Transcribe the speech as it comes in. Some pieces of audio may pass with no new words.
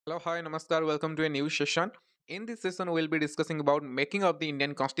Hello, hi, namaskar. Welcome to a new session. In this session, we will be discussing about making of the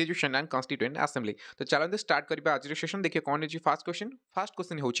Indian Constitution and Constituent Assembly. तो चलो start करिबा आज session देखिए कौन है first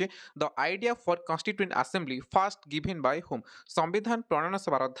question होचे the idea for constituent assembly first given by home संविधान प्रणयन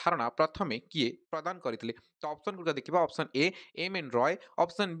सभार धारणा प्रथमे किए प्रदान करथिले तो ऑप्शन गुड देखिबा option A M N Roy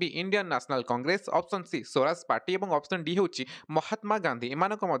option B Indian national Congress option C Swaraj party और ऑप्शन डी होची महात्मा गांधी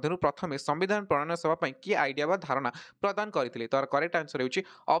एमानक मध्यरु प्रथमे संविधान प्रणयन सभा पई की आइडिया बा धारणा प्रदान करथिले तो करेक्ट आंसर होची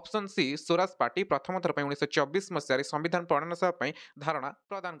ऑप्शन सी स्वराज पार्टी प्रथम थर 1924 मसीह संविधान प्रणयन सभा धारणा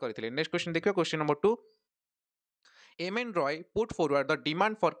प्रदान करथिले नेक्स्ट क्वेश्चन देखिए question number 2 M N Roy put forward the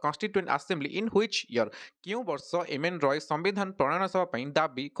demand for constituent assembly in which year क्यों वर्ष एम एन रॉय संविधान प्रणयन सभा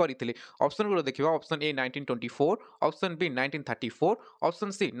दाबी करथिले ऑप्शन गुलो देखिबा option A 1924 option B 1934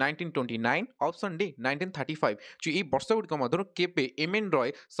 option C 1929 option D 1935 जो ई वर्ष गुडिक मधुर केबे एम एन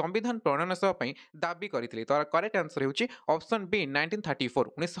रॉय संविधान प्रणयन सभा दाबी करथिले तो करेक्ट आंसर होची ऑप्शन बी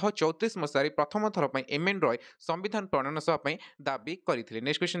 1934 1934 मसीह प्रथम थर एम एन रॉय संविधान प्रणयन सभा दाबी करथिले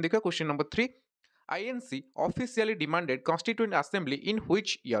नेक्स्ट क्वेश्चन देखिबा question number 3 INC officially demanded Constituent Assembly in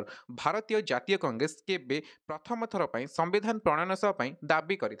which year भारतीय जातीय कांग्रेस केबे प्रथम थर पई संविधान प्रणयन सभा पई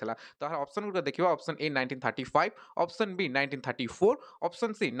दाबी करितला तो ऑप्शन गुड देखिबा option A 1935 option B 1934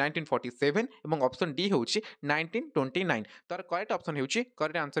 option C 1947 एवं ऑप्शन डी होची 1929 तर करेक्ट ऑप्शन होची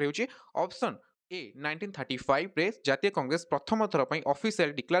करेक्ट आंसर होची ऑप्शन ए 1935 रे जातीय कांग्रेस प्रथम थर पई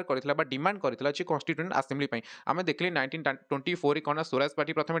ऑफिशियल डिक्लेयर करथिला बा डिमांड करथिला जे कॉन्स्टिट्यूएंट असेंबली पई आमे देखले 1924 रे कोना स्वराज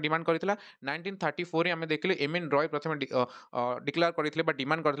पार्टी प्रथम डिमांड करथिला 1934 रे आमे देखले एम एन रॉय प्रथम डिक्लेयर करथिले बा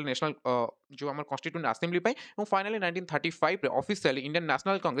डिमांड करथिले नेशनल जो हमर कॉन्स्टिट्यूएंट असेंबली पई और फाइनली 1935 रे officially Indian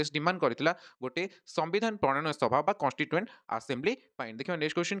national Congress demand करथिला गोटे संविधान प्रणयन सभा बा कॉन्स्टिट्यूएंट असेंबली पई देखियो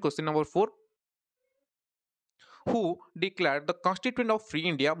next question question number 4 who declared the Constituent of Free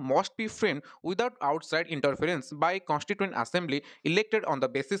India must be framed without outside interference by Constituent Assembly elected on the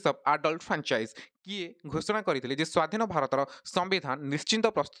basis of adult franchise किए घोषणा करथिले जे स्वाधीन भारतर संविधान निश्चिंत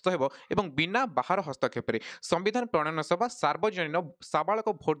प्रस्तुत हेबो एवं बिना बाहर हस्तक्षेप संविधान प्रणयन सभा सार्वजनीन साबालक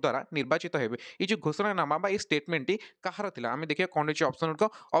भोट द्वारा निर्वाचित हेबे ये जो घोषणानामा बा स्टेटमेंट टी कहार थिला आमे देखिए कोन अछि ऑप्शन को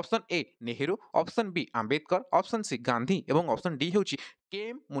option A Nehru option B Ambedkar option C Gandhi एवं ऑप्शन डी होची के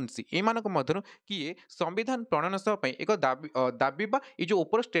मुंशी एमानक मध्यरु किए संविधान प्रणयन सभा एक दाबी बा ये जो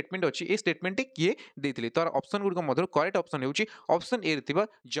ऊपर स्टेटमेंट अछि ए स्टेटमेंट टी किए देथिले तर ऑप्शन गुड मध्यरु करेक्ट ऑप्शन होची ऑप्शन ए थिबा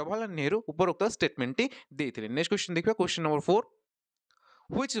जवाहरलाल नेहरू उपरोक्त स्टेटमेंट टी देथिले नेक्स्ट क्वेश्चन देखिबा question number 4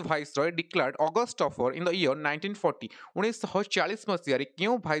 which viceroy declared August offer in the year 1940 1940 मसीह रे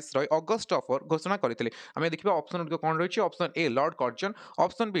क्यों viceroy August offer घोषणा करथिले हमें देखिबा option good cone रहछि option A Lord Curzon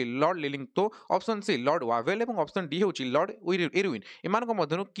option B Lord लिलिंगतो option C Lord Wavell एवं option D होछि Lord Irwin एमानक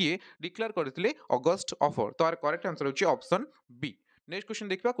मध्यनु किए declare करथिले अगस्त ऑफर तो आर करेक्ट आंसर होछि ऑप्शन बी नेक्स्ट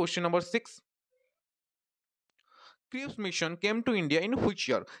क्वेश्चन देखिबा question number 6 Cripps mission came to India in which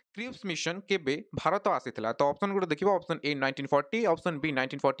year Cripps mission केबे भारत आसीथिला तो option good देखिबा option A 1940 option B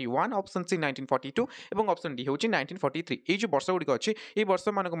 1941 option C 1942 एवं option D होची 1943 ए जो वर्ष गुडी अछि ए वर्ष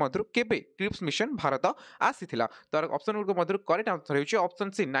मानक मध्यरु केबे क्रिप्स मिशन भारत आसीथिला तो ऑप्शन गुड मध्यरु करेक्ट आंसर होची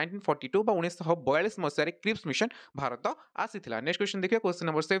ऑप्शन सी 1942 बा 1942 मसिया रे Cripps mission Bharat आसीथिला next question देखिबा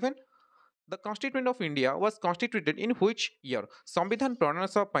question number 7 The Constituent of India was constituted in which year? संविधान प्रणयन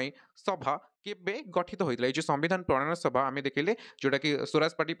सभा केबे गठित होइतला ए जो संविधान प्रणयन सभा आमे देखिले जोटा कि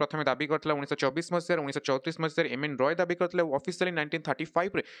स्वराज पार्टी प्रथमे दाबी करथला 1924 मसिया 1934 मसिया एम एन रॉय दाबी करथले ऑफिशियली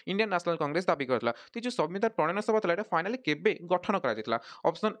 1935 रे इंडियन नेशनल कांग्रेस दाबी करथला तो जो संविधान प्रणयन सभा थला एटा फाइनली केबे गठन करा जेतला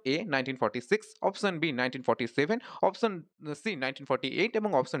option A 1946 option B 1947 option C 1948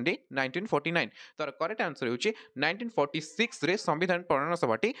 एवं ऑप्शन डी 1949 तर करेक्ट आंसर होची 1946 रे संविधान प्रणयन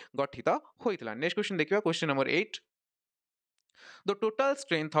सभाटी गठित होइतला नेक्स्ट क्वेश्चन देखिबा question number 8 The total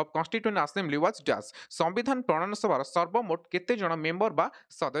strength of Constituent Assembly was dash संविधान प्रणयन सभार सर्वमोट केते जण मेंबर बा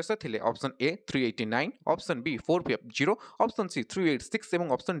सदस्य थिले option A 389 option B 450 option C 386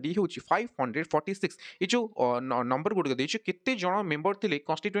 एवं ऑप्शन डी होची 546 ये जो नंबर गुड देछि केते जण मेंबर थिले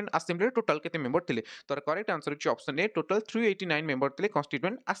कॉन्स्टिट्यूएंट असेंबली टोटल केते मेंबर थिले तर करेक्ट आंसर होची ऑप्शन ए टोटल 389 मेंबर थिले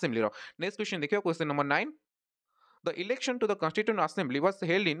कॉन्स्टिट्यूएंट असेंबली रो नेक्स्ट क्वेश्चन देखियो question number 9 The election to the Constituent Assembly was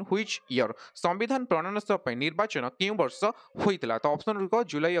held in which year? संविधान प्रणयन सभा निर्वाचन केउ वर्ष होइतला तो ऑप्शन को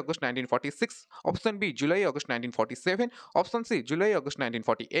जुलाई अगस्त 1946 ऑप्शन बी जुलाई अगस्त 1947 ऑप्शन सी जुलाई अगस्त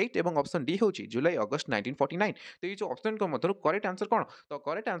 1948 एवं ऑप्शन डी होची जुलाई अगस्त 1949 तो ये जो ऑप्शन को मधुर करेक्ट आंसर कोन तो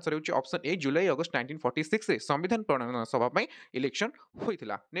करेक्ट आंसर होची ऑप्शन ए जुलाई अगस्त 1946 रे संविधान प्रणयन सभा इलेक्शन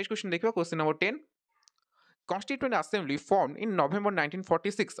होइतला नेक्स्ट क्वेश्चन देखिबा question number 10 Constituent Assembly formed in November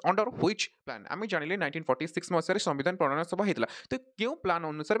 1946 under which plan आमे जानिले 1946 मसिया रे संविधान प्रणयन सभा हेतला तो क्यों प्लान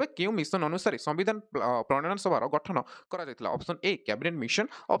अनुसार बे क्यों मिशन अनुसार संविधान प्रणयन सभार गठन करा जायतला option A cabinet mission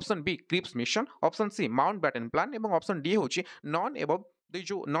option B Cripps mission option C Mountbatten plan एवं ऑप्शन डी होची नॉन एबव द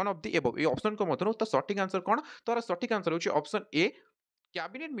जो none of the above A option को मधुर तो सठिक आंसर कौन तार सठिक आंसर होची option A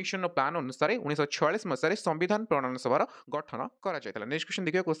cabinet mission plan अनुसार 1946 मसीह संविधान प्रणयन सभार गठन करा नेक्स्ट क्वेश्चन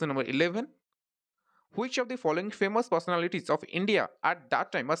देखिए question number 11 Which of the following famous personalities of India at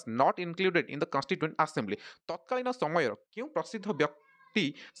that time was not included in the Constituent Assembly? तत्कालीन समयर क्यों प्रसिद्ध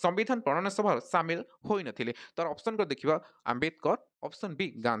व्यक्ति संविधान प्रणयन सभा सामिल होई नथिले तार ऑप्शन को देखिबा Ambedkar option B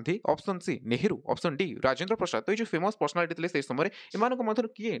Gandhi option C Nehru option D Rajendra Prasad तो ये जो फेमस पर्सनालिटी थिले से समय एमानक मधुर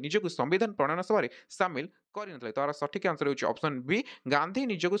किए निजको संविधान प्रणयन सभा सामिल करि नथिले तार सठिक आंसर होची ऑप्शन बी गांधी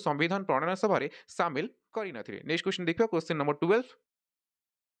निजको संविधान प्रणयन सभा सामिल करि नथिले नेक्स्ट क्वेश्चन देखिबा question number 12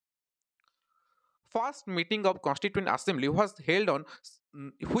 First meeting of Constituent Assembly was held on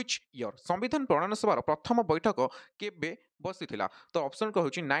which year? संविधान प्रणयन सभार प्रथम बैठक केबे बसिथिला तो ऑप्शन को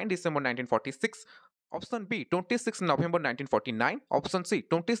होची 9 डिसेंबर 1946 ऑप्शन बी 26 नवेम्बर 1949 ऑप्शन सी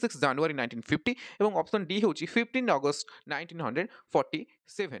 26 जनवरी 1950 एवं ऑप्शन डी होची 15 अगस्त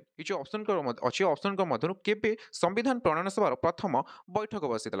 1947 ये जो ऑप्शन को अछि ऑप्शन को मधुर केबे संविधान प्रणयन सभार प्रथम बैठक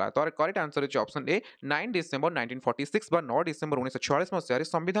बसिथिला तो करेक्ट आंसर होची ऑप्शन ए 9 डिसेंबर 1946 बा 9 डिसेंबर 1946 मसिया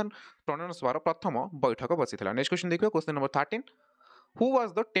संविधान प्रणयन सभार प्रथम बैठक बसिथिला नेक्स्ट क्वेश्चन देखियो question number 13 Who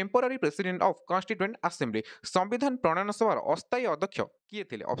was the temporary president of Constituent Assembly? संविधान प्रणयन सभार अस्थायी अध्यक्ष किए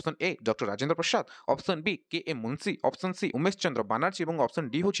थे option A doctor Rajendra Prasad option B के M Munshi option C Umesh Chandra Banerjee और ऑप्शन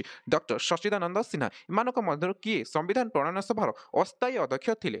डी हूँ डॉक्टर सच्चिदानंद सिन्हा एमानक मध्य किए संविधान प्रणयन सभार अस्थायी अध्यक्ष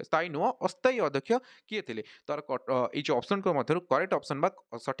थे स्थायी नुह अस्थायी अध्यक्ष किए थे तार ये जो ऑप्शन को मध्य करेक्ट ऑप्शन बा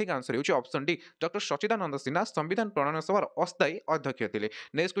सठिक आंसर होची ऑप्शन डी डॉक्टर सच्चिदानंद सिन्हा संविधान प्रणयन सभार अस्थायी अध्यक्ष थे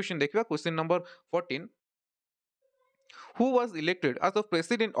नेक्स्ट क्वेश्चन देखिए question number 14 Who was elected as the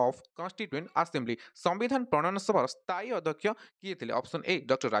president of Constituent Assembly? संविधान प्रणयन सभार स्थायी अध्यक्ष किए थे option A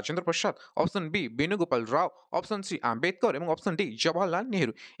doctor Rajendra Prasad option B Venugopal Rao option C Ambedkar और ऑप्शन डी जवाहरलाल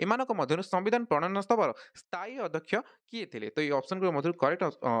नेहरू एमानक मध्य संविधान प्रणयन सभार स्थायी अध्यक्ष किए थे तो ये ऑप्शन को मध्य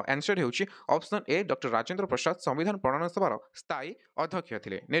करेक्ट आंसर होची option A doctor Rajendra Prasad संविधान प्रणयन सभार स्थायी अध्यक्ष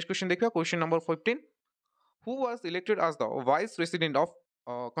थे नेक्स्ट क्वेश्चन देखिए question number 15 Who was elected as the vice president of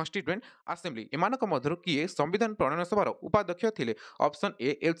Constituent Assembly एमानक मध्य किए संविधान प्रणयन सभार उपाध्यक्ष थे option A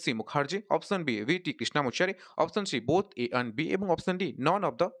H C Mukherjee option B we T कृष्णामुचारी option C both A and B और option D none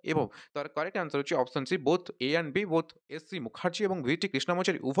of the above तार correct answer होची option C both A and B both H C Mukherjee और we T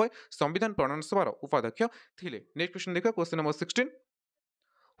कृष्णामुचारी उभय संविधान प्रणयन सभार उपाध्यक्ष थे next question देखिए question number 16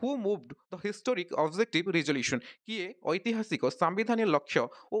 Who moved the historic objective resolution किए ऐतिहासिक संविधानीय लक्ष्य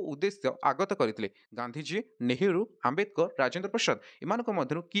और उद्देश्य आगत करते गांधीजी नेहरू आंबेडकर राजेंद्र प्रसाद एमानक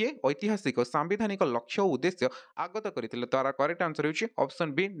मध्य किए ऐतिहासिक संविधानिक लक्ष्य और उद्देश्य आगत करते तार करेक्ट आंसर होची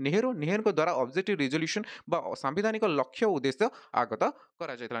ऑप्शन बी नेहरू नेहरू द्वारा ऑब्जेक्टिव रिजोल्यूशन बा संविधानिक लक्ष्य और उद्देश्य आगत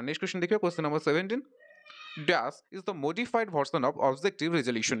करा जायतिला नेक्स्ट क्वेश्चन देखिए question number 17 Dash is the modified version of objective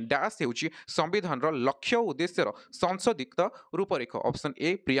resolution. Dash हेउची संविधान लक्ष्य और उद्देश्य संशोधित रूपरेख option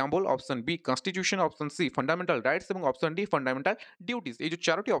A preamble option B constitution option C fundamental rights और ऑप्शन डी फंडामेंटल ड्यूटीज ये जो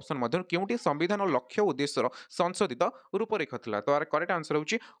चारोटी ऑप्शन मध्य केउटी संविधान लक्ष्य और उद्देश्य संशोधित रूपरेख थिला तो आर करेक्ट आंसर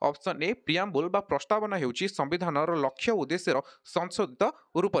होची ऑप्शन ए प्रियाम्बल बा प्रस्तावना हेउची संविधान लक्ष्य और उद्देश्य संशोधित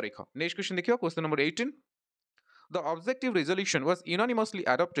रूपरेख नेक्स्ट क्वेश्चन देखियो question number 18 The objective resolution was unanimously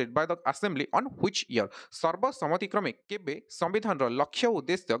adopted by the assembly on which year? सर्वसम्मतिक्रमे केबे संविधान लक्ष्य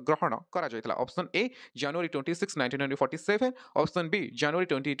उद्देश्य ग्रहण करा जायतिला option A January 26 1947 option B January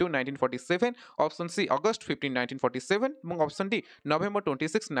 22 1947 option C अगस्त 15 1947 और ऑप्शन डी नवेम्बर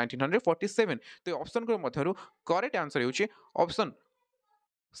 26 1947 तो ऑप्शन को मध्यरु करेक्ट आंसर होची ऑप्शन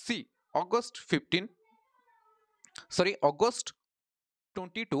सी अगस्त 22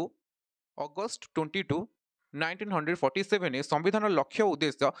 1947 संविधान लक्ष्य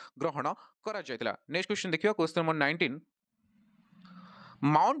उद्देश्य ग्रहण करा जायतिला नेक्स्ट क्वेश्चन देखियो question number 19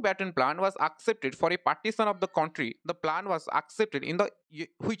 Mountbatten Plan was accepted for a partition of the country. The plan was accepted in the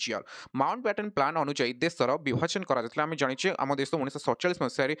which year? Mountbatten Plan अनुଯାयी देशर विभाजन करा जायतिला हम जानिछे हम देश 1947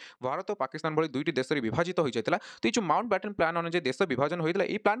 मसिया रे भारत और पाकिस्तान भली दुईटी देश रे विभाजित हो जायतिला तो ये जो माउंटबैटन प्लान अनुଯାयी देश विभाजन होइतिला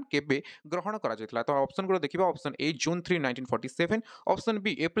ए प्लान केबे ग्रहण करा जायतिला तो ऑप्शन गुलो देखिबा option A June 3 1947 option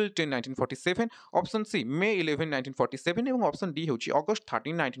B April 10 1947 option C मे 11 1947 एवं ऑप्शन डी होची अगस्त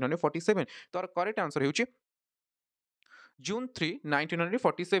 13 1947 तो करेक्ट आंसर होची जून 3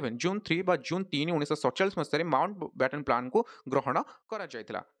 1947 जून 3 बा जून 3 1947 मसीह माउंटबैटन प्लान को ग्रहण करा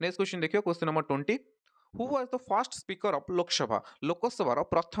जायतिला नेक्स्ट क्वेश्चन देखियो question number 20 Who was the first speaker of Lok Sabha? लोकसभार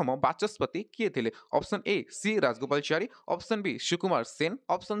प्रथम बाचस्पति किए थे option A C Rajagopalachari option B Shivkumar Sen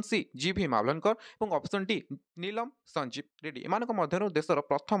option C जी भी मावलनकर और ऑप्शन डी नीलम संजीव रेड्डी एमानक मध्य देशर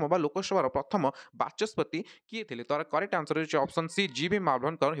प्रथम बा लोकसभार प्रथम बाचस्पति किए थे तार करेक्ट आंसर होची ऑप्शन सी जी भी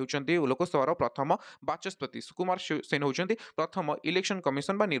मावलनकर होउचंती लोकसभार प्रथम बाचस्पति सुकुमार सेन होउचंती प्रथम इलेक्शन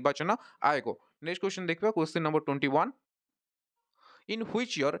कमिशन बा निर्वाचन आयोग नेक्स्ट क्वेश्चन देखिबा question number 21 in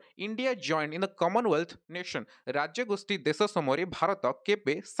which year India joined in the Commonwealth nation राज्य गोष्ठी देश समूह भारत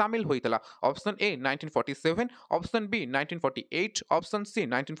केबे सामिल होइतला option A 1947 option B 1948 option C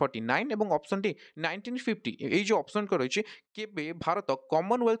 1949 এবং ऑप्शन डी 1950 এই যে অপশন কো রয়েছে কেবে ভারত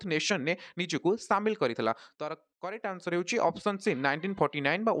কমনওয়েলথ নেশন নে নিজକୁ সামিল করিতলা তার करेक्ट आंसर होची ऑप्शन सी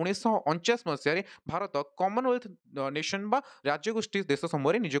 1949 बा 1949 मसिया भारत कॉमनवेल्थ नेशन बा राज्य गोष्ठी देश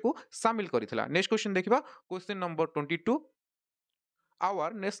समूह ନିଜକୁ सामिल କରିଥିଲା नेक्स्ट क्वेश्चन देखिबा question number 22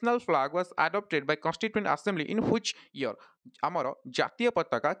 our national flag was adopted by Constituent Assembly in which year आमर जातीय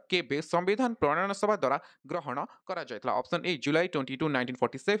पताका केबे संविधान प्रणयन सभा द्वारा ग्रहण करा जायतला option A July 22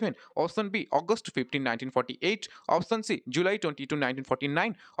 1947 option B August 15 1948 option C July 22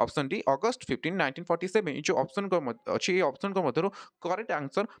 1949 option D अगस्त 15 1947 जो ऑप्शन को अछि ए ऑप्शन को मधुर करेक्ट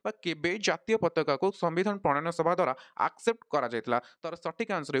आंसर बा केबे जातीय पताका को संविधान प्रणयन सभा द्वारा एक्सेप्ट करा जायतला तर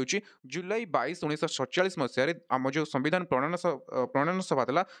सटीक आंसर होछि जुलाई 22 1947 मसिया रे आम जो संविधान प्रणयन सभा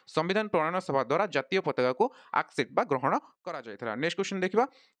थिला संविधान प्रणयन सभा द्वारा जातीय पताका को एक्सेप्ट बा ग्रहण करा जायतला नेक्स्ट क्वेश्चन देखिबा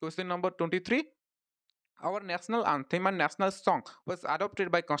question number 23 Our national anthem and national song was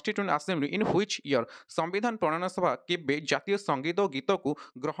adopted by Constituent Assembly in which year संविधान प्रणयन सभा केबे जातीय संगीत और गीत को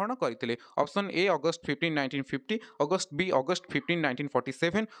ग्रहण करथिले option A August 15 1950 August B August 15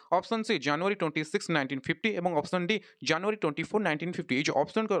 1947 option C जनवरी 26 1950 एवं ऑप्शन डी जनवरी 24 1950 ये जो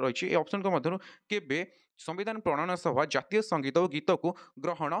ऑप्शन को रही है ऑप्शन को मध्य केबे संविधान प्रणयन सभा जातीय संगीत और गीत को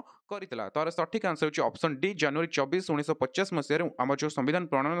ग्रहण करथिला तार सठिक आंसर होची ऑप्शन डी जनवरी 24 1950 मसिया आम जो संविधान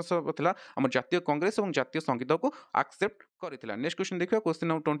प्रणयन सभा थिला आम जातीय कांग्रेस और जातीय संगीत को एक्सेप्ट करथिला नेक्स्ट क्वेश्चन देखिबा question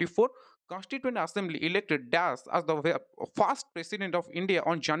number 24 Constituent Assembly elected Dash as the first president of India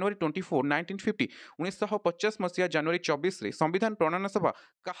on January 24 1950 1950 मसिया जनवरी 24 रे संविधान प्रणयन सभा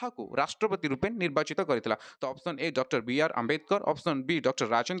काहाकू राष्ट्रपति रूपे निर्वाचित करथिला तो option A doctor B are Ambedkar option B doctor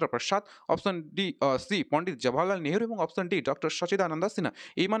Rajendra Prasad option D C Pandit Jawaharlal Nehru और ऑप्शन डी डॉक्टर सच्चिदानंद सिन्हा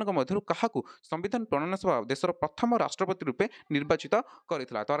एई मानक मध्यरु काहाकू संविधान प्रणयन सभा देशर प्रथम राष्ट्रपति रूपे निर्वाचित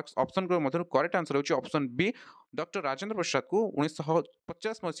करथिला तो ऑप्शन को मध्यरु करेक्ट आंसर होची option B doctor Rajendra Prasad को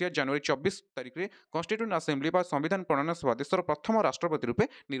 1950 मसिया जनवरी 24 तारिख रे कॉन्स्टिट्यूएंट असेंबली बा संविधान प्रणयन सभा देशर प्रथम राष्ट्रपति रूपे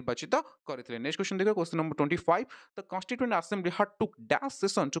निर्वाचित करथिले नेक्स्ट क्वेश्चन देखो question number 25 the constituent assembly had took dash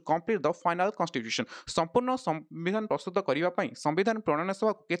session to complete the final constitution संपूर्ण संविधान प्रस्तुत करिवा पई संविधान प्रणयन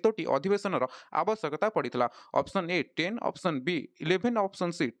सभा केतोटी अधिवेशनर आवश्यकता पड़ितला option A 10 option B 11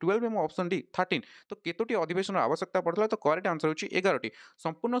 option C 12 एवं ऑप्शन डी 13 तो केतोटी अधिवेशन आवश्यकता पड़ितला तो करेक्ट आंसर होची 11 टी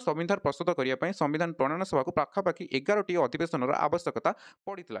संपूर्ण संविधान प्रस्तुत करिवा पई संविधान प्रणयन सभा को पाखापाखि 11 टी अधिवेशनर आवश्यकता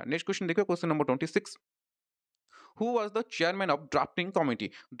पड़ितला नेक्स्ट क्वेश्चन देखियो question number 26 Who was the chairman of drafting committee?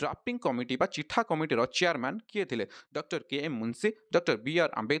 Drafting committee बा चिठा कमिटी रो चेयरमैन किए थिले डॉक्टर के M Munshi doctor B are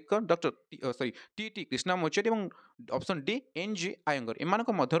Ambedkar doctor sorry T T कृष्णमोचारी एवं option D N G Iyengar एमान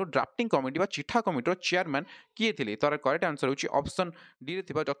को मध्यरु ड्राफ्टिंग कमिटी बा चिठा कमिटी रो chairman किए थिले तार करेक्ट आंसर होची ऑप्शन डी रे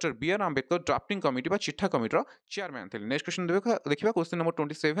थिबा doctor B are Ambedkar drafting committee बा चिठा कमिटी रो चेयरमैन थिले नेक्स्ट क्वेश्चन देखिबा question number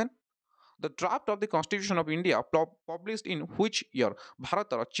 27 The draft of the Constitution of India published in which year?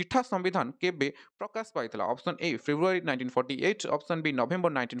 भारतर चिठा संविधान केबे प्रकाश पाइतला option A February 1948 option B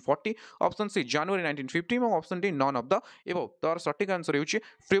November 1940 option C जनवरी 1950 और option D none of the above तार सटीक answer होची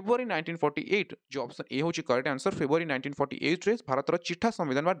February 1948 जो option A होची correct answer February 1948 रे भारतर चिठा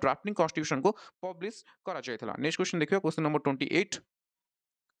संविधान बा ड्राफ्टिंग कॉन्स्टिट्यूशन को पब्लिश करा जायतला नेक्स्ट क्वेश्चन देखियो question number 28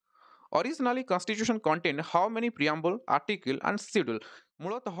 Originally, Constitution contained how many preamble, article, and schedule?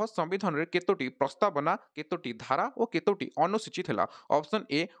 मूलतः संविधान रे केतोटी प्रस्तावना केतोटी धारा और केतोटी अनुसूची थिला ऑप्शन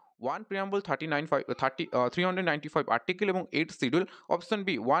ए 1 preamble 395 article एवं 8 schedule option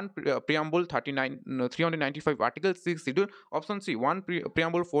B 1 preamble 395 article 6 schedule option C 1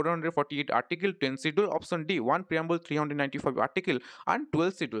 preamble 448 article 10 schedule option D 1 preamble 395 article and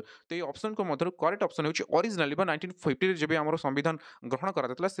 12 schedule तो ये ऑप्शन को मधुर करेक्ट ऑप्शन होची ओरिजिनली बा 1950 रे जेबे हमरो संविधान ग्रहण करा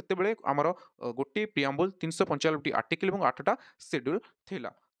जातला सेते बेले हमरो गोटे preamble 395 आर्टिकल एवं 8टा schedule थिला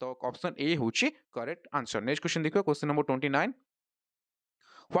तो ऑप्शन ए होची करेक्ट आंसर नेक्स्ट क्वेश्चन देखो question number 29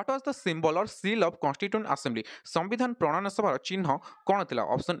 What was the symbol or seal of Constituent Assembly? संविधान प्रणयन सभा चिन्ह कौन थिला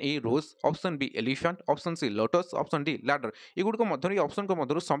option A rose option B elephant option C lotus option D ladder एगुड को मध्य ऑप्शन को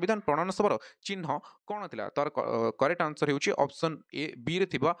मध्य संविधान प्रणयन सभा चिन्ह कौन थिला तार करेक्ट आंसर होची ऑप्शन ए बी रे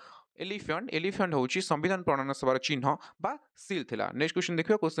थिबा एलिफेंट होची संविधान प्रणयन सभा चिन्ह बा सील थिला नेक्स्ट क्वेश्चन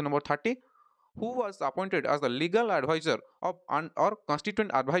देखियो question number 30 Who was appointed as the legal advisor of or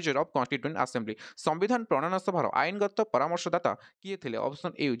constituent advisor of Constituent Assembly? संविधान प्रणयन सभार आईनगत परामर्शदाता किए थिले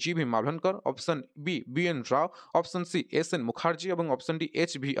ऑप्शन ए जी भी माभलनकर option B B N Rao option C S N Mukherjee और ऑप्शन डी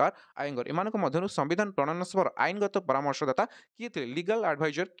एच भी are Iyengar एमानक मध्यरु संविधान प्रणयन सभार आईनगत परामर्शदाता किए थिले लीगल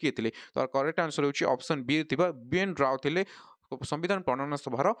एडवाइजर किए थिले तो करेक्ट आंसर होची ऑप्शन बी थिबा बी एन राव थिले संविधान प्रणयन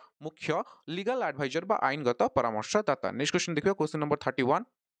सभार मुख्य लीगल एडवाइजर बा आईनगत परामर्शदाता। नेक्स्ट क्वेश्चन देखिए question number 31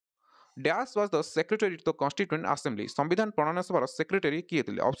 dash was the secretary to the constituent assembly संविधान प्रणयन सभार सेक्रेटरी किए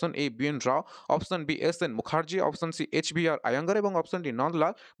थे option A BN Rao option B S N Mukherjee option C H B are Iyengar और ऑप्शन डी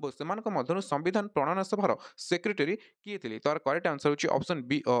नंदलाल बोस सेमानक मध्यरु संविधान प्रणयन सभार सेक्रेटरी किए थे तार करेक्ट आंसर होची ऑप्शन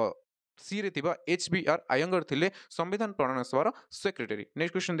बी सी रे थिबा एच बी आर आयंगर थिले संविधान प्रणयन सभार सेक्रेटरी।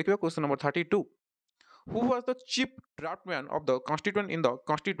 नेक्स्ट क्वेश्चन देखिए question number 32 who was the chief draftman of the constituent in the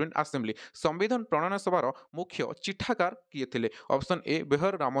constituent assembly संविधान प्रणयन सभार मुख्य चिठाकार किए थे option A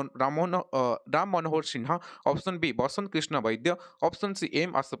Behar Ram Manohar Sinha option B Basant Krishna Vaidya option C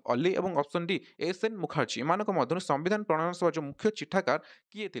M Asaf Ali और option D S N Mukherjee एमानक मध्यरु संविधान प्रणयन सभा जो मुख्य चिठाकार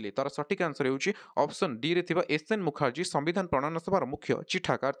किए थे तार सठिक आंसर होची ऑप्शन डी रे थिबा एस एन मुखर्जी संविधान प्रणयन सभार मुख्य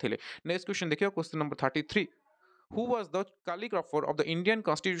चिठाकार थे। नेक्स्ट क्वेश्चन देखिए question number 33 who was the calligrapher of the Indian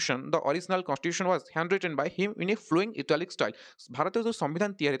Constitution? The original Constitution was handwritten by him in a flowing italic style. भारतीय जो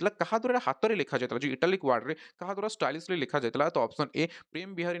संविधान तैयार होता कहा द्वारा हाथ में लिखा जाता जो इटालिक वर्ड रे कहा द्वारा स्टाइलिशली लिखा जाता तो option A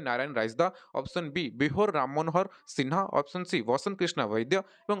Prem Bihari Narayan Rajda option B बिहोर Ram Manohar Sinha option C वसंत कृष्ण वैद्य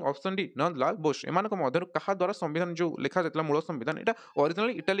और ऑप्शन डी नंदलाल बोस एमानक मध्यरु कहा द्वारा संविधान जो लिखा जाता मूल संविधान एटा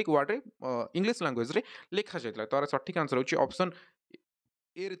ओरिजिनली इटालिक वर्ड रे इंग्लिश लैंग्वेज रे लिखा जाता तार सठिक आंसर होची ऑप्शन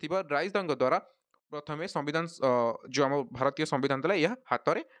ए रे थिबा राजदांग द्वारा प्रथमे संविधान जो आम भारतीय संविधान था यह हाथ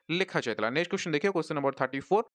में लिखा जाता। नेक्स्ट क्वेश्चन देखिए क्वेश्चन नंबर 34